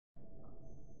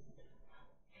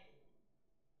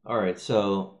Alright,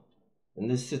 so in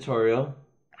this tutorial,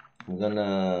 I'm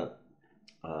gonna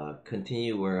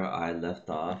continue where I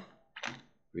left off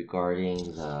regarding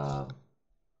the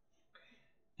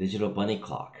digital bunny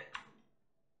clock.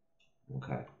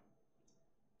 Okay,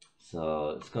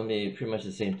 so it's gonna be pretty much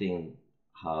the same thing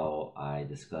how I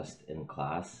discussed in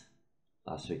class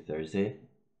last week, Thursday.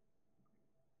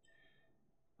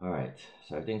 Alright,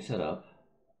 so everything's set up.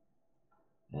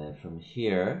 And from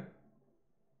here,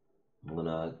 I'm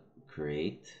gonna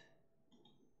create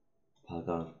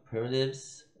polygon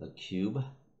primitives, a cube,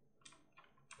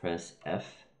 press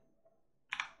F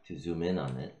to zoom in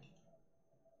on it,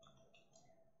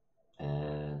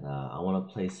 and I want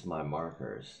to place my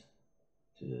markers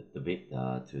to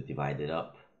divide it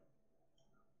up.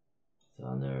 So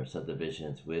under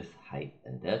subdivisions, width, height,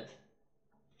 and depth,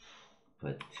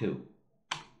 put 2.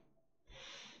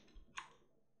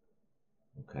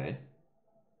 Okay.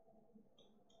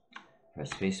 Press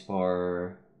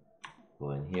spacebar.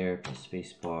 Go in here. Press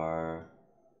spacebar.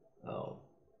 Oh,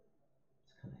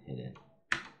 it's kind of hidden.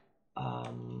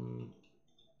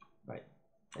 Right.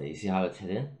 You see how it's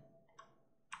hidden?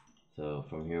 So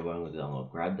from here, what I'm gonna do, I'm gonna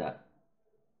grab that.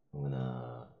 I'm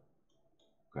gonna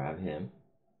grab him.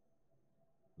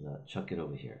 I'm gonna chuck it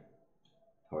over here,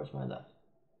 towards my left.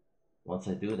 Once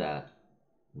I do that,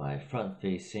 my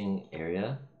front-facing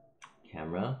area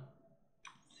camera.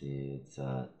 See, it's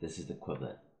this is the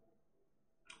equivalent.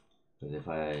 Because if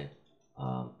I,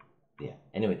 yeah.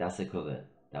 Anyway, that's the equivalent.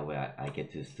 That way, I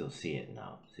get to still see it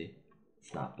now. See,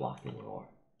 it's not blocked anymore,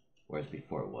 whereas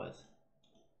before it was.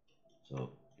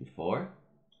 So before,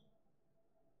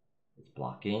 it's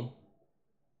blocking.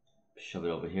 Shove it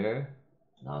over here.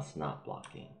 Now it's not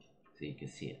blocking, so you can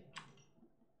see it.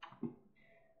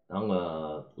 Now I'm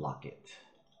gonna lock it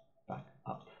back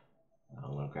up. Now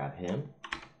I'm gonna grab him,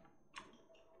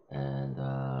 and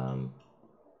I'm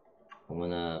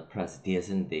gonna press D as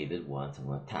in David once. I'm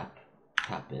gonna tap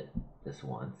it just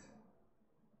once,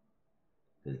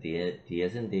 because D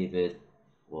as in David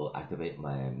will activate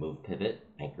my move pivot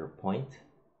anchor point,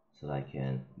 so that I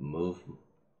can move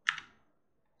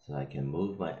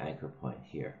my anchor point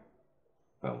here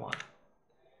if I want.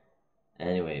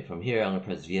 Anyway, from here I'm gonna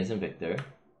press V as in Victor,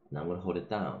 and I'm gonna hold it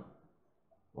down.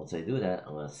 Once I do that,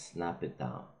 I'm gonna snap it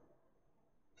down,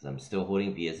 because I'm still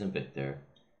holding V as in Victor,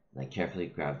 and I carefully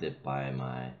grabbed it by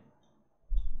my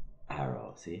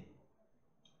arrow. See?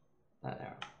 That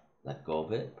arrow. Let go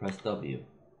of it, press W.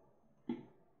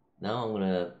 Now I'm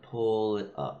gonna pull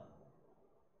it up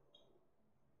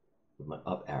with my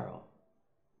up arrow.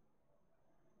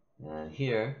 And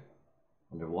here,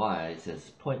 under Y, it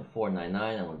says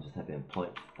 0.499. I'm gonna just type in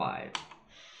 0.5.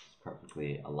 It's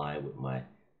perfectly aligned with my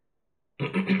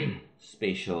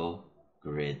spatial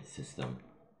grid system.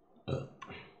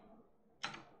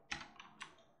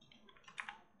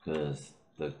 Because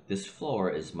this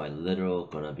floor is my literal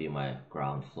gonna be my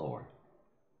ground floor.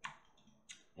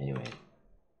 Anyway,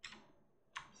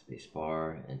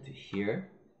 spacebar into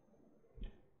here.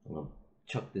 I'm gonna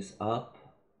chuck this up.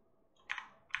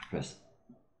 Press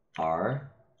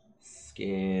R,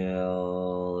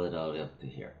 scale it all up to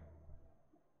here.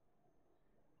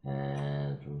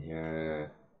 And from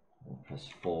here, I'll press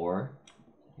 4.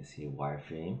 You can see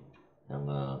wireframe. And I'm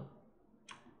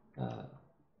gonna,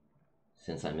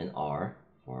 since I'm in R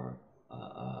for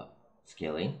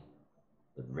scaling,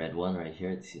 the red one right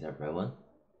here, you see that red one?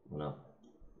 I'm gonna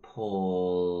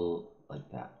pull like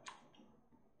that.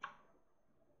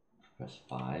 Press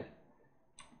 5.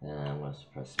 And I'm going to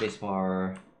press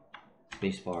spacebar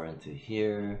into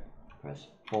here, press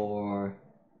 4,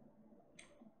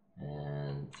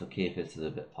 and it's okay if it's a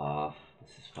little bit off,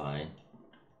 this is fine.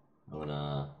 I'm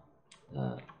gonna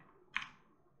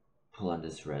pull on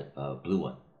this blue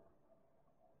one.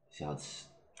 See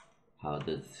how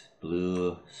this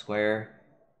blue square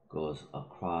goes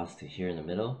across to here in the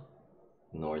middle?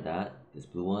 Ignore that. This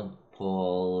blue one,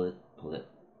 pull it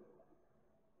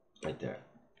right there.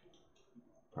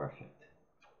 Perfect.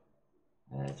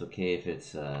 And it's okay if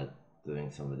it's doing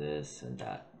some of this and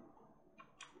that.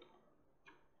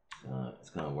 It's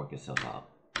gonna work itself out.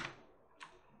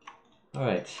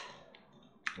 Alright,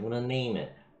 I'm gonna name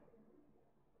it.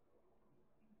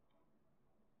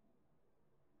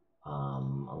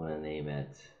 I'm gonna name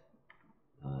it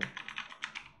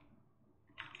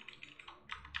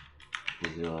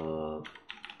Digital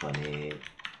Bunny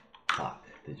Clock.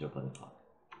 Digital Bunny Clock.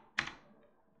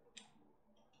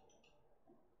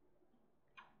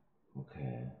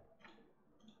 Okay.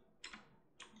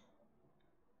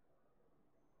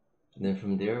 And then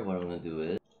from there, what I'm gonna do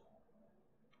is,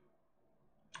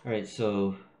 alright,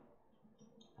 so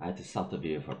I had to stop the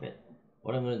video for a bit.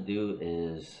 what I'm gonna do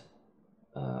is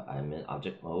I'm in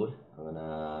object mode. I'm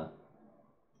gonna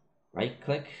right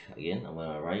click again. I'm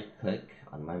gonna right click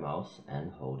on my mouse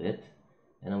and hold it,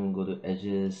 and I'm gonna go to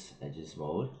edges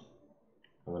mode.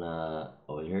 I'm gonna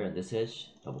over here on this edge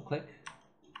double click.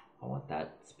 I want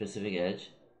that specific edge.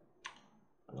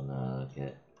 I'm gonna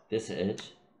get this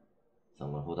edge, so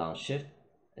I'm gonna hold down shift.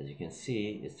 As you can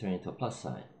see, it's turning into a plus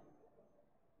sign.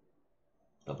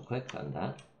 Double click on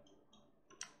that.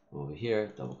 Over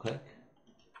here, double click.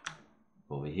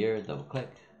 Over here, double click.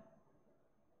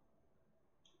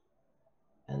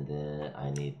 And then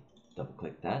I need double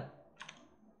click that.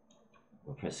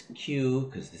 We'll press Q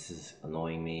because this is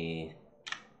annoying me.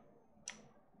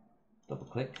 Double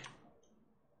click.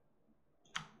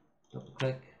 Double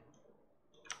click.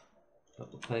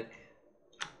 Double click.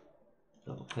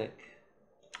 Double click.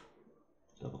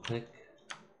 Double click.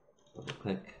 Double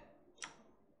click.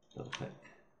 Double click.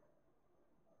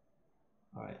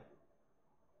 Alright.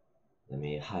 Let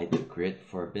me hide the grid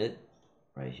for a bit.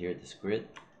 Right here, this grid.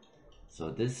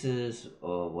 So this is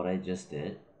what I just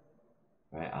did.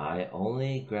 Right, I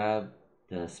only grab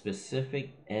the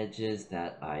specific edges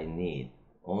that I need.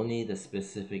 Only the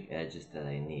specific edges that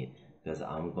I need. Because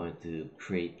I'm going to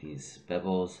create these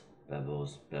bevels,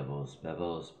 bevels, bevels,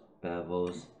 bevels,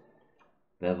 bevels,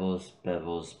 bevels,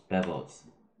 bevels, bevels.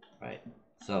 Right,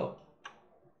 so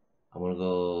I'm gonna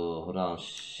go hold on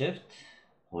shift,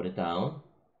 hold it down.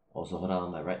 Also hold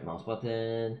on my right mouse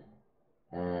button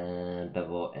and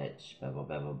bevel edge, bevel,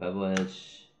 bevel, bevel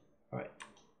edge. Alright.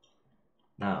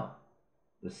 Now,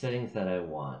 the settings that I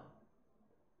want.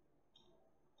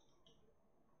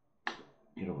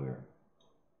 Get over here.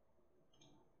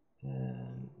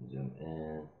 And zoom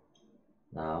in.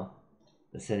 Now,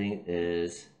 the setting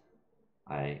is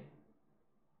I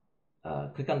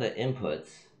click on the inputs,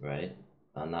 right?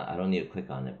 I don't need to click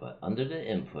on it, but under the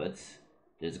inputs,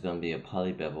 there's going to be a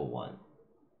poly bevel 1.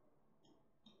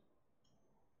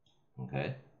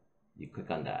 Okay, you click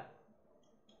on that.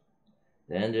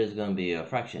 Then there's going to be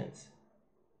fractions.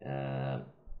 I'm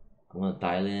going to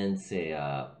dial in, say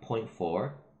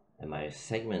 0.4, and my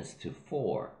segments to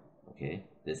 4. Okay,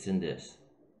 this and this.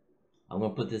 I'm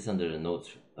going to put this under the notes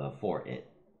for it.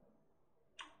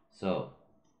 So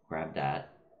grab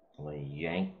that. I'm going to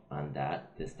yank on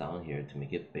that, this down here to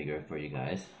make it bigger for you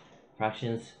guys.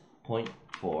 Fractions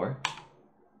 0.4,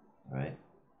 right?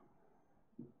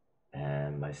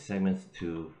 And my segments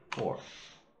to 4.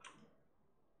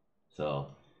 So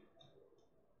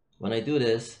when I do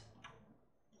this,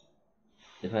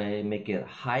 if I make it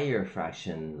higher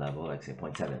fraction level, like say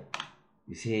 0.7,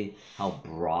 you see how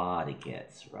broad it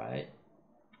gets, right?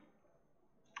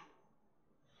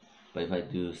 But if I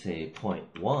do say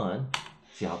 0.1,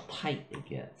 see how tight it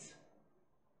gets,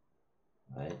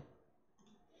 right?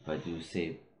 If I do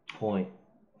say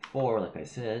 0.4, like I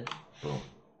said, boom.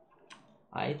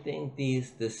 I think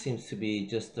this seems to be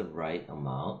just the right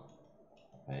amount,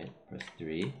 right? Press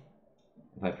 3.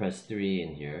 If I press 3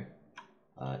 in here,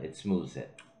 it smooths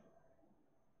it.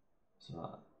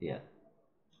 So yeah,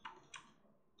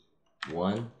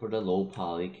 1 for the low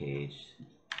poly cage,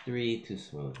 3 to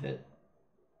smooth it.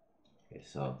 Okay,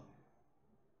 so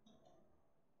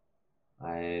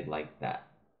I like that.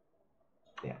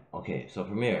 Yeah, okay, so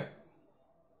from here,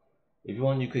 if you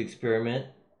want, you could experiment.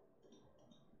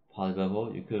 Poly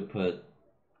bevel, you could put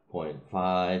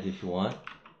 0.5 if you want,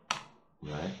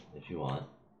 right? If you want,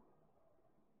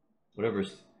 whatever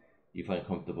you find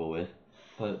comfortable with,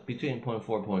 but between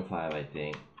 0.4 and 0.5 I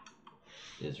think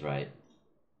is right.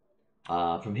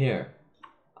 From here,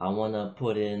 I want to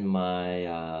put in my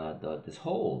this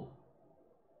hole.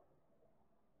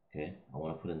 Okay, I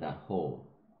want to put in that hole.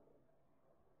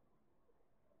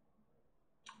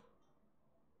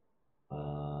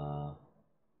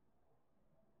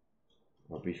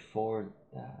 Or before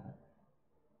that,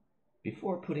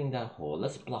 before putting that hole,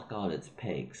 let's block out its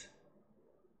pegs.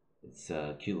 It's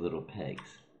cute little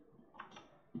pegs.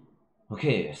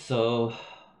 Okay, so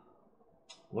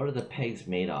what are the pegs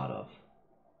made out of?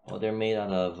 Well, they're made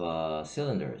out of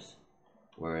cylinders,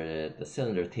 where the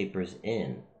cylinder tapers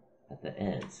in at the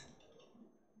ends.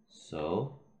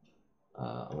 So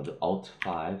I'm going to do Alt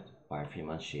 5, wireframe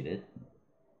unsheeted.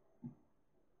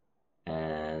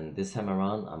 And this time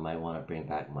around, I might want to bring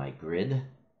back my grid.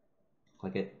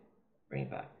 Click it, bring it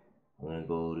back. I'm going to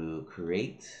go to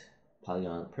Create,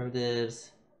 Polygon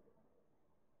Primitives,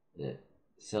 the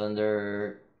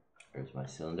cylinder. There's my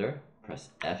cylinder.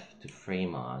 Press F to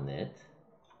frame on it.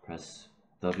 Press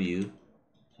W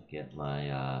to get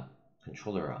my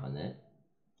controller on it.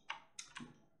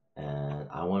 And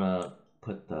I want to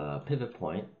put the pivot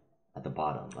point at the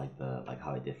bottom, like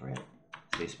how I did for him.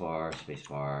 spacebar,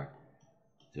 spacebar,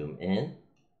 zoom in.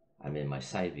 I'm in my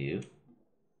side view,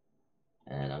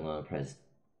 and I'm gonna press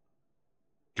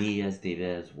D as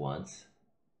David once.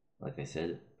 Like I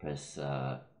said, press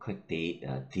click D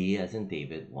as in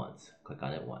David once. Click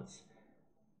on it once.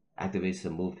 Activates the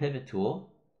move pivot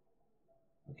tool.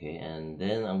 Okay, and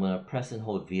then I'm gonna press and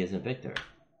hold V as in Victor.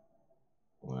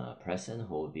 I'm gonna press and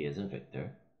hold V as in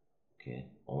Victor. Okay,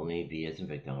 only V as in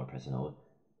Victor. I'm gonna press and hold.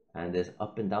 And this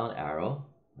up and down arrow,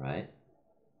 right?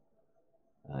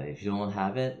 If you don't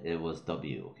have it, it was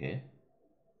W, okay?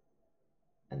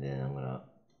 And then I'm gonna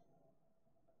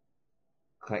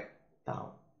click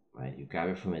down, right? You grab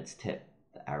it from its tip,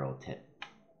 the arrow tip.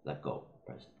 Let go.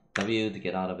 Press W to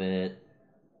get out of it.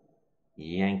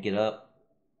 Yank it up.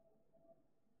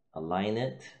 Align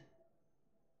it,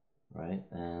 right?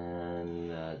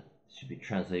 And should be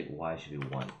translate Y should be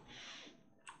 1.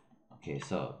 Okay,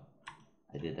 so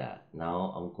I did that.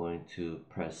 Now I'm going to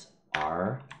press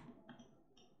R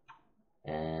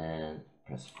and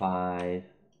press 5,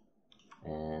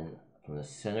 and from the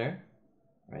center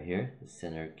right here, the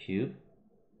center cube,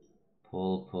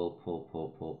 pull,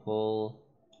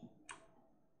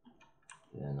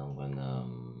 then I'm gonna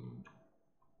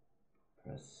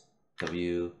press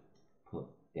W,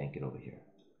 yank it over here,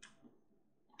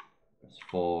 press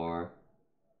 4.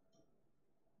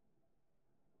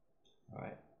 All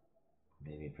right,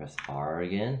 maybe press R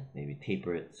again, maybe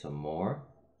taper it some more,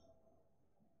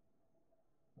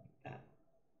 like that.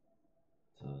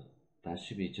 So that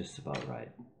should be just about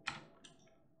right.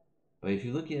 But if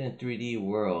you look at it in 3D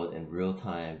world, in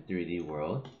real-time 3D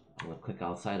world, I'm gonna click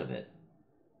outside of it.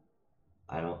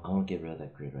 I want to get rid of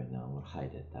that grid right now. I'm gonna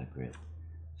hide it, that grid.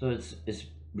 So it's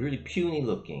really puny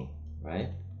looking, right?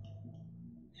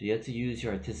 So you have to use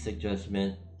your artistic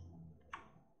judgment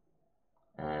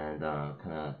and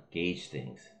kind of gauge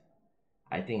things.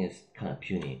 I think it's kind of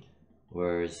puny,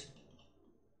 whereas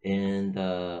in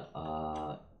the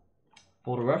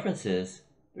photo references,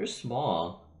 they're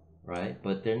small, right?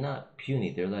 But they're not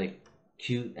puny. They're like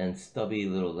cute and stubby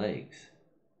little legs,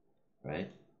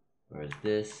 right? Whereas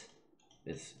this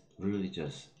is really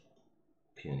just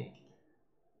puny.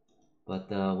 But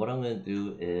what I'm gonna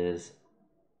do is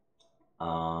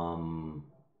I'm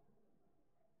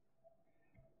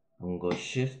gonna go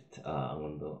shift. I'm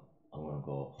gonna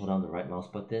go hold down the right mouse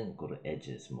button, go to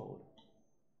edges mode.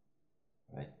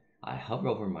 Right. I hover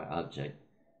over my object,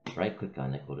 right click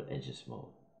on it, go to edges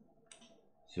mode.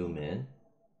 Zoom in,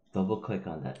 double click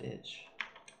on that edge,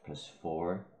 press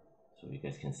 4, so you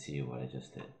guys can see what I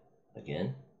just did.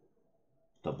 Again,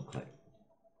 double click.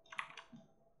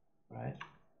 Right.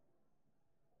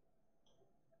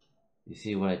 You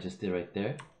see what I just did right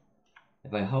there?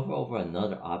 If I hover over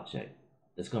another object,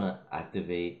 it's gonna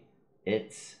activate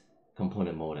its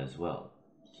component mode as well.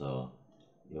 So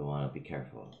you wanna be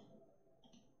careful.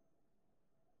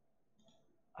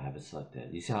 I have it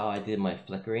selected. You see how I did my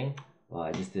flickering? Well,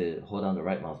 I just did hold down the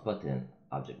right mouse button,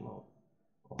 object mode.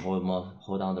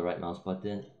 Hold down the right mouse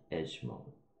button, edge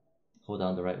mode. Hold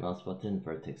down the right mouse button,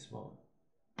 vertex mode.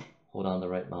 Hold down the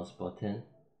right mouse button,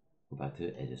 go back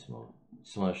to edges mode.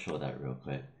 Just want to show that real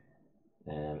quick.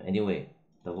 Anyway,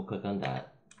 double click on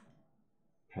that.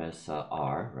 Press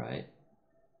R, right?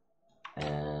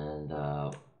 And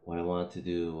what I wanted to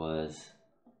do was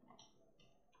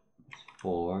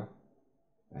 4.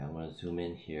 Right, I'm going to zoom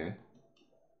in here.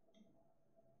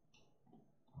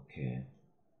 Okay.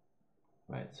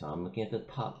 Right, so I'm looking at the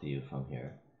top view from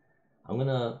here. I'm going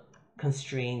to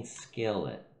constrain scale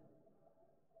it.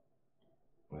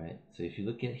 Right, so if you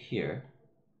look at here,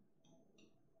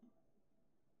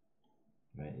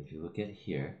 right, if you look at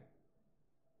here,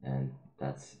 and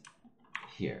that's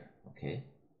here, okay,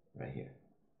 right here,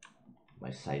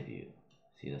 my side view.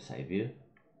 See the side view?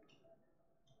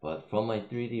 But from my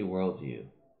 3D world view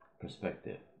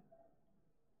perspective,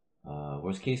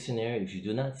 worst case scenario, if you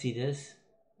do not see this,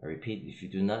 I repeat, if you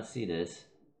do not see this,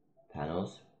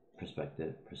 panels,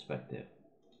 perspective, perspective.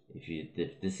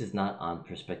 If this is not on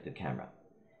perspective camera,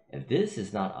 if this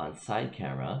is not on side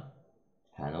camera,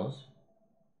 panels,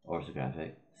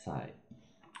 orthographic, side.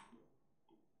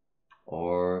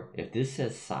 Or if this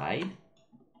says side,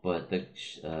 but the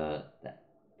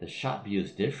shot view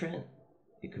is different,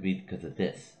 it could be because of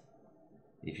this.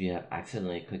 If you have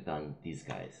accidentally clicked on these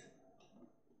guys.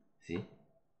 See?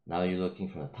 Now you're looking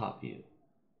from the top view,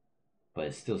 but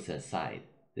it still says side.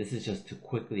 This is just to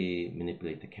quickly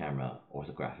manipulate the camera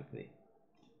orthographically.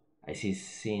 I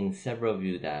seen several of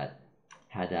you that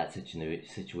had that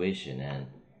situation, and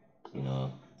you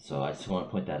know, so I just want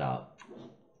to point that out.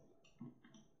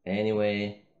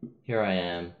 Anyway, here I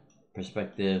am,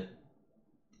 perspective,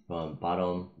 from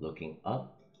bottom looking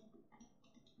up,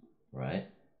 right?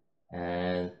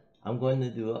 And I'm going to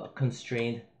do a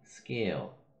constrained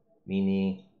scale,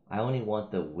 meaning I only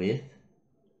want the width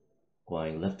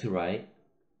going left to right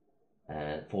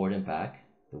and forward and back,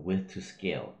 the width to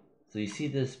scale. So you see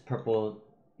this purple,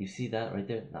 you see that right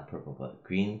there? Not purple, but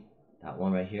green, that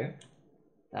one right here.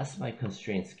 That's my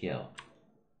constrained scale.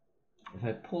 If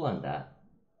I pull on that,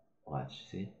 watch,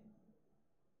 see?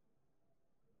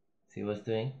 See what it's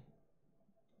doing?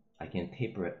 I can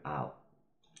taper it out,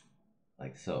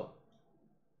 like so.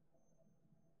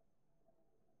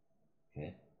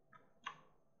 Okay.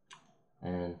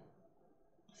 And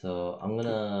so I'm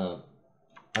gonna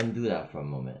undo that for a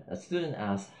moment. A student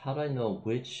asked, how do I know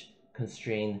which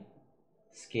constrained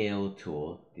scale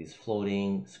tool, these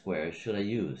floating squares, should I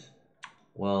use?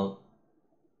 Well,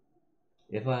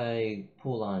 if I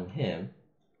pull on him,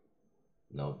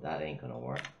 no, that ain't gonna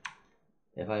work.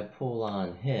 If I pull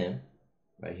on him,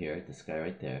 right here, this guy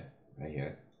right there, right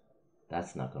here,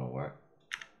 that's not gonna work.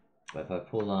 But if I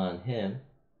pull on him,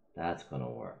 that's gonna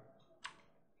work.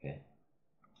 Okay.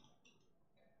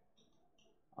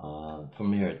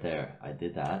 From here to there, I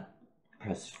did that.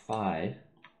 Press 5.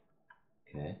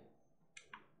 Okay.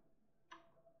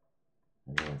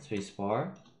 And then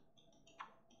spacebar.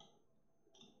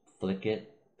 Flick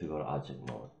it to go to object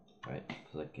mode. Right?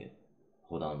 Flick it.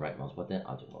 Hold down right mouse button,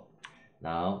 object mode.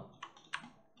 Now,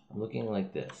 I'm looking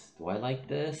like this. Do I like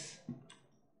this?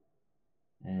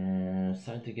 And it's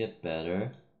starting to get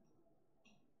better.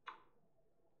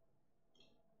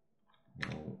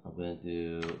 And I'm gonna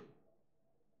do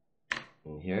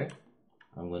in here.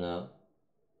 I'm gonna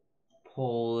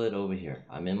pull it over here.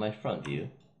 I'm in my front view.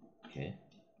 Okay.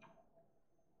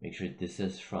 Make sure this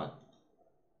is front.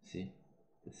 See?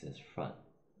 This is front.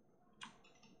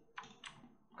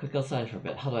 Click outside for a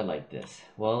bit. How do I like this?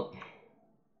 Well,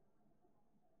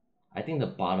 I think the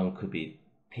bottom could be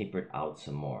papered out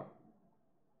some more.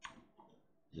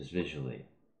 Just visually.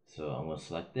 So I'm going to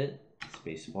select it.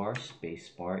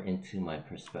 Spacebar into my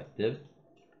perspective.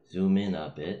 Zoom in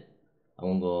a bit. I'm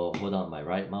going to go hold on my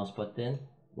right mouse button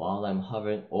while I'm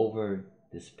hovering over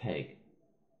this peg.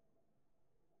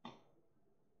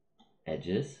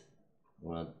 Edges. I'm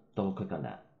going to double click on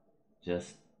that.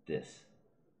 Just this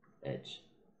edge.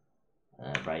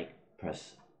 Right,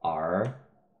 press R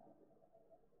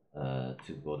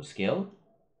to go to scale.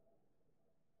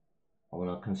 I want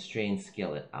to constrain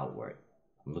scale it outward.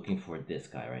 I'm looking for this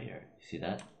guy right here. You see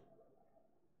that?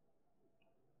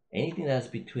 Anything that's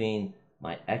between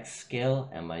my X scale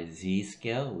and my Z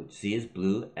scale, which Z is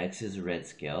blue, X is red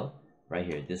scale, right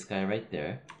here, this guy right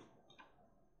there,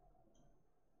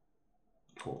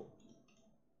 pull.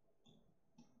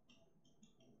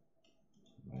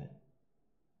 Right.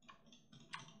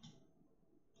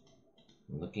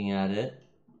 I'm looking at it,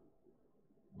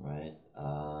 right?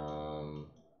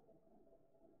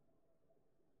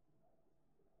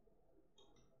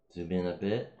 Zoom in a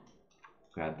bit,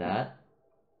 grab that,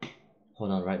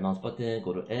 hold on right mouse button,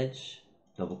 go to edge,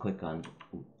 double click on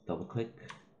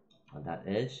that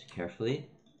edge carefully,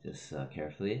 just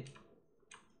carefully.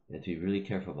 You have to be really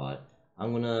careful about it.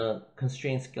 I'm gonna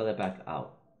constrain scale it back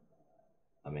out.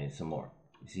 I mean some more.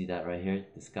 You see that right here?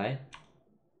 This guy,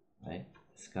 right?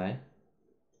 This guy,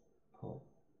 pull,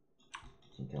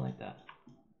 something like that.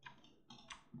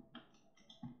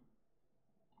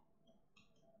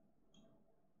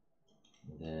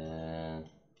 Then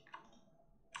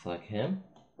select him,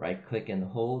 right click and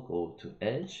hold, go to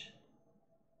edge,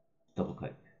 double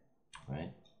click,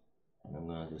 right? And I'm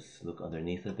gonna just look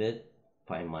underneath a bit,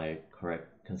 find my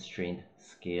correct constrained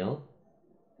scale.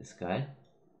 This guy,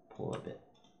 pull a bit.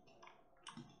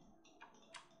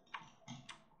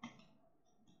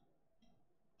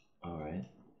 Alright.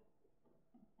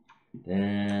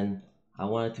 Then I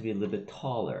want it to be a little bit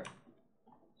taller.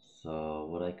 So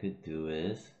what I could do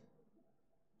is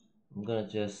I'm gonna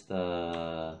just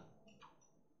go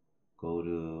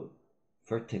to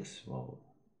vertex mode.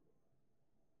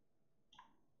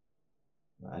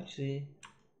 Actually,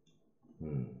 what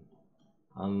am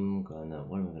I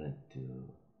gonna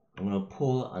do? I'm gonna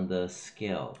pull on the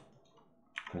scale.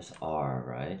 Press R,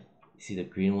 right? You see the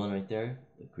green one right there?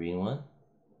 The green one?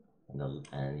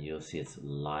 And you'll see its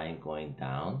line going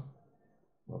down.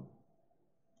 Well,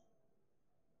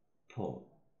 pull.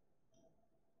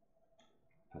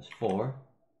 Press 4.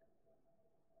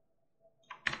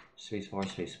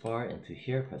 Spacebar into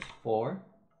here. Press 4.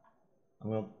 I'm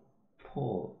gonna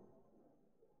pull.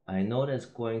 I know that's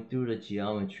going through the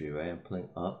geometry, right? I'm pulling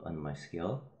up on my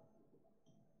scale,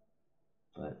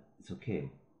 but it's okay.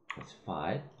 Press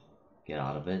 5. Get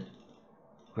out of it.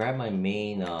 Grab my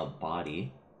main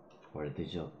body or the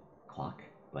clock,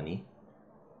 bunny.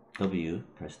 W,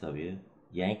 press W,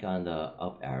 yank on the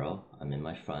up arrow. I'm in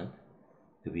my front.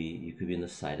 You could be in the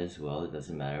side as well, it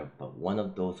doesn't matter, but one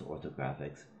of those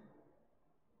orthographics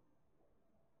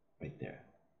right there.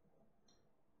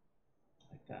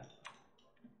 Like that.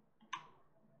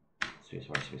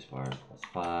 Spacebar, that's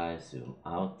 5, zoom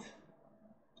out.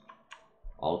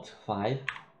 Alt 5,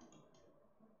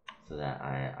 so that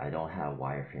I don't have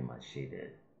wireframe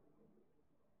unshaded.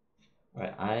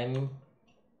 Alright, I'm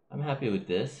happy with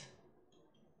this.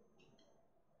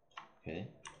 Okay.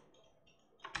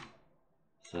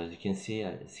 So as you can see,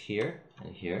 it's here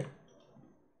and here,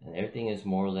 and everything is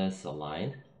more or less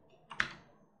aligned.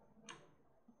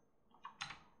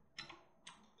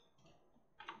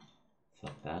 Just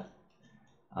like that.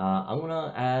 I'm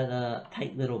gonna add a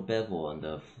tight little bevel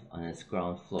on its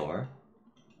ground floor,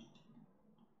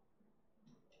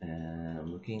 and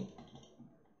I'm looking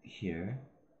here.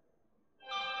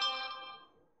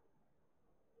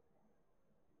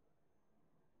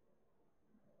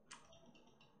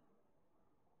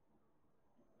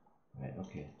 Right,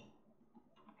 okay.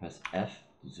 Press F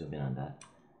to zoom in on that.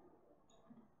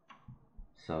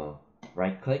 So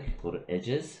right click, go to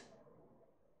edges.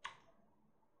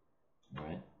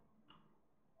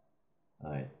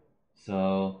 Alright,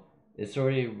 so it's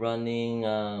already running. You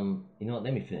know what,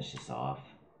 let me finish this off.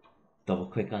 Double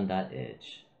click on that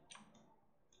edge.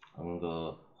 I'm gonna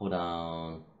go hold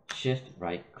down shift,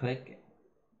 right click.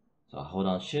 So I hold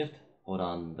on shift, hold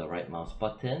on the right mouse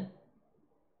button,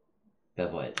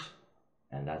 bevel edge.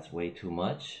 And that's way too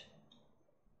much.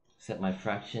 Set my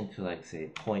fraction to like say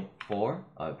 0.4,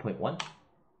 0.1.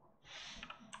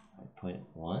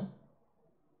 0.1.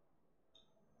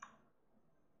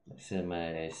 Set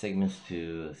my segments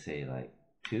to say like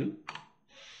 2.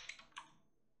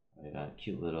 I got a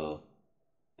cute little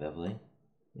beveling.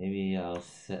 Maybe I'll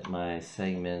set my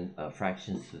segment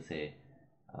fractions to say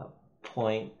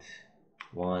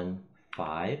 0.15.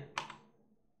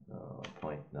 No,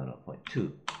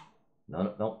 0.2.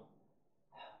 No,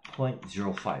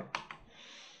 0.05. So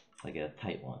I get a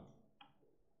tight one.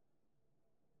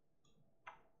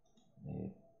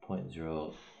 Maybe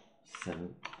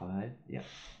 0.075. Yeah.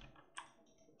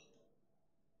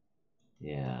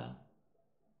 Yeah.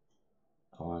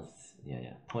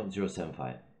 Yeah.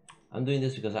 0.075. I'm doing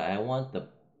this because I want the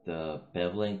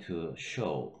beveling to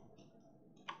show.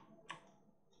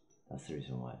 That's the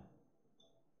reason why.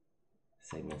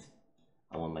 Segments.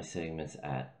 I want my segments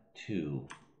at 2.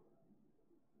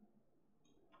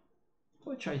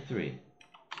 Or try 3.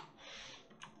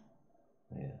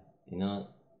 Yeah. You know,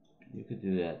 you could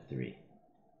do that 3.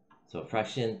 So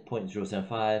fraction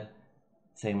 0.075,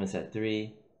 segments at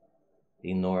 3.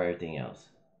 Ignore everything else.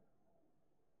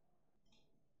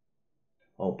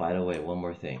 Oh, by the way, one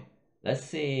more thing. Let's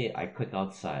say I click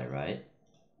outside, right?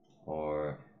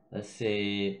 Or let's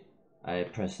say I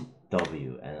press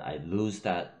W and I lose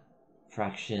that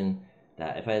fraction,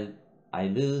 that if I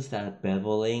lose that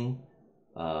beveling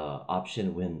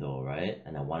option window, right?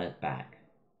 And I want it back.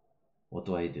 What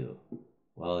do I do?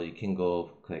 Well, you can go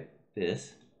click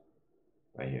this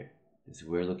right here. This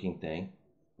weird looking thing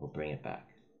will bring it back.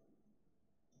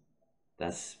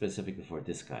 That's specifically for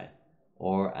this guy.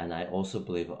 And I also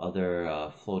believe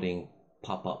other floating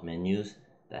pop-up menus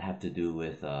that have to do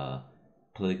with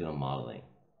polygonal modeling,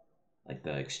 like the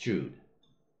extrude.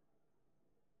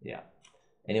 Yeah.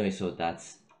 Anyway, so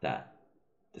that's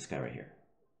this guy right here.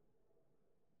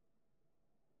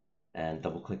 And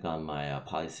double click on my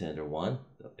polycylinder 1,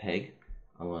 the peg.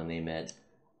 I'm gonna name it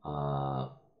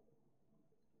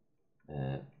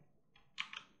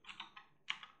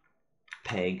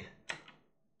peg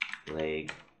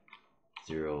leg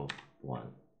 01. All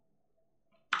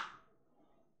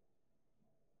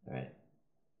right.